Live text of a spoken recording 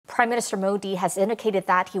Prime Minister Modi has indicated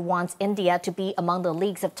that he wants India to be among the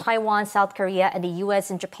leagues of Taiwan, South Korea, and the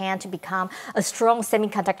US and Japan to become a strong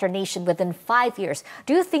semiconductor nation within 5 years.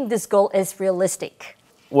 Do you think this goal is realistic?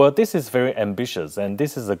 Well, this is very ambitious, and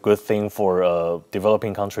this is a good thing for a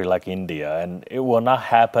developing country like India, and it will not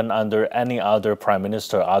happen under any other prime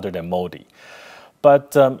minister other than Modi.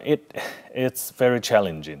 But it's very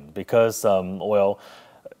challenging because,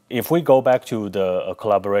 if we go back to the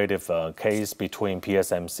collaborative case between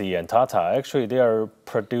PSMC and Tata, actually they are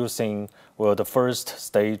producing, the first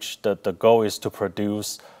stage, the goal is to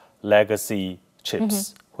produce legacy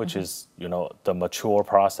chips. Which is, the mature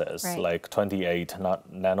process, right, like 28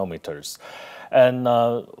 nanometers. And,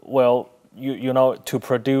 to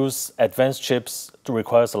produce advanced chips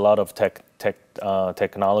requires a lot of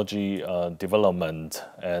technology development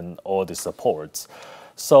and all the supports.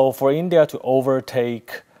 So for India to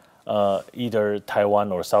overtake either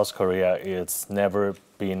Taiwan or South Korea, it's never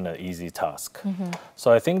been an easy task.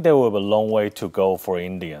 So I think there will be a long way to go for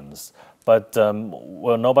Indians. But,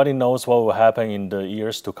 nobody knows what will happen in the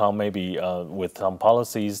years to come. Maybe with some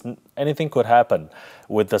policies, anything could happen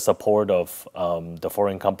with the support of the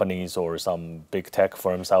foreign companies or some big tech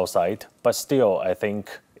firms outside. But still, I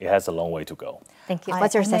think it has a long way to go. Thank you.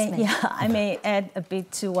 What's your assessment? I may add a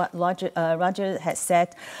bit to what Roger has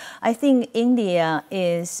said. I think India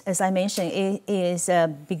is, as I mentioned, is a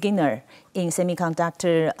beginner in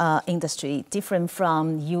semiconductor industry, different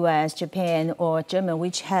from US, Japan, or Germany,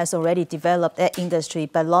 which has already developed that industry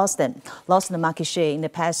but lost the market share in the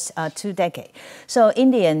past 2 decades. So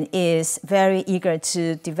India is very eager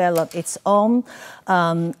to develop its own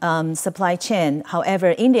supply chain.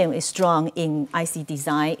 However, India is strong in IC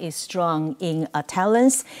design, is strong in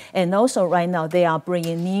talents, and also right now they are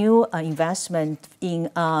bringing new investment in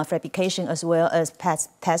fabrication as well as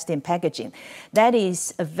test and packaging. That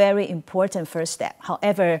is a very important first step.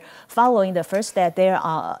 However, following the first step, there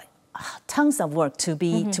are tons of work to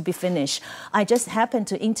be finished. I just happened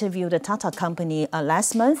to interview the Tata company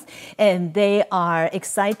last month, and they are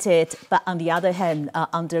excited, but on the other hand,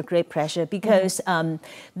 under great pressure because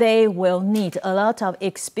they will need a lot of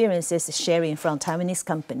experiences sharing from Taiwanese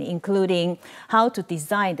company, including how to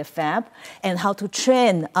design the fab and how to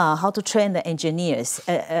train the engineers,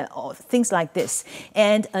 things like this.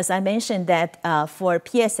 And as I mentioned, that for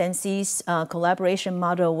PSMC's collaboration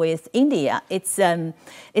model with India, it's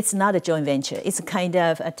not a joint venture. It's a kind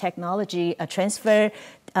of a technology transfer.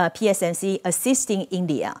 PSMC assisting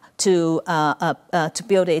India to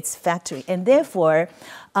build its factory, and therefore,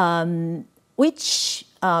 which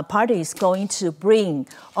party is going to bring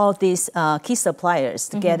all these key suppliers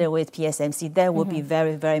together with PSMC? That will be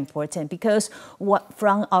very, very important because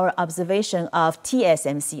from our observation of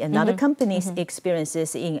TSMC and other companies'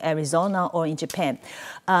 experiences in Arizona or in Japan.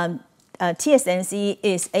 TSMC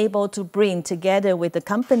is able to bring together with the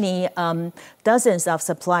company dozens of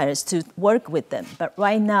suppliers to work with them. But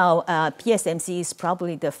right now, PSMC is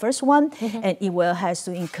probably the first one, and it will have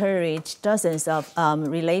to encourage dozens of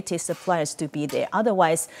related suppliers to be there.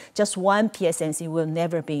 Otherwise, just one PSMC will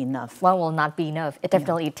never be enough. One will not be enough. It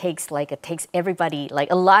definitely takes everybody,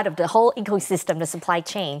 a lot of the whole ecosystem, the supply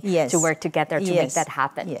chain, to work together to make that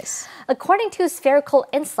happen. Yes. According to Spherical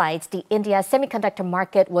Insights, the India semiconductor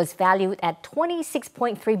market was valued at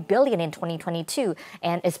 $26.3 billion in 2022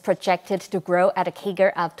 and is projected to grow at a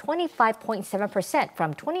CAGR of 25.7%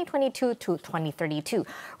 from 2022 to 2032,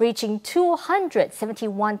 reaching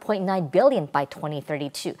 $271.9 billion by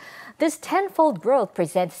 2032. This tenfold growth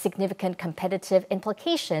presents significant competitive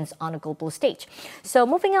implications on a global stage. So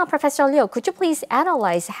moving on, Professor Liu, could you please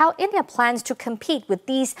analyze how India plans to compete with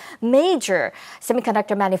these major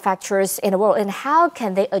semiconductor manufacturers in the world, and how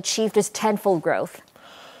can they achieve this tenfold growth?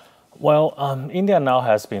 Well, India now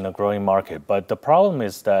has been a growing market, but the problem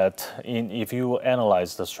is that if you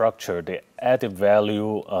analyze the structure, the added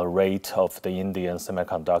value rate of the Indian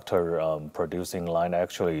semiconductor producing line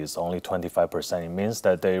actually is only 25%. It means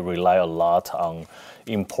that they rely a lot on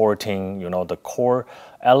importing, the core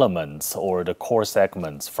elements or the core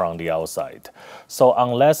segments from the outside. So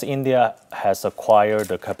unless India has acquired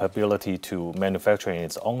the capability to manufacture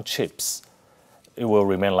its own chips, it will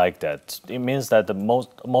remain like that. It means that the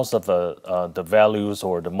most of the values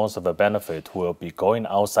or the most of the benefit will be going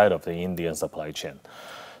outside of the Indian supply chain.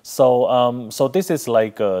 So so this is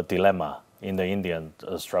like a dilemma in the Indian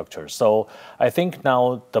structure. So I think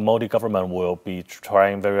now the Modi government will be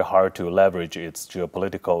trying very hard to leverage its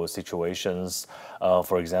geopolitical situations.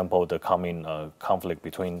 For example, the coming conflict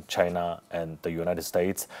between China and the United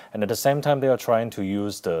States. And at the same time, they are trying to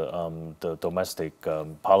use the domestic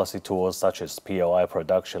policy tools such as PLI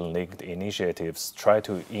production-linked initiatives, try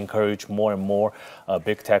to encourage more and more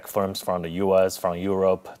big tech firms from the US, from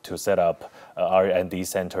Europe to set up R&D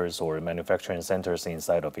centers or manufacturing centers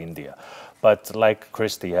inside of India. But like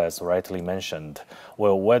Kristy has rightly mentioned,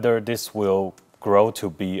 well, whether this will grow to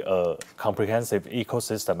be a comprehensive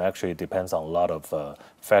ecosystem actually depends on a lot of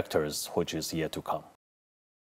factors, which is yet to come.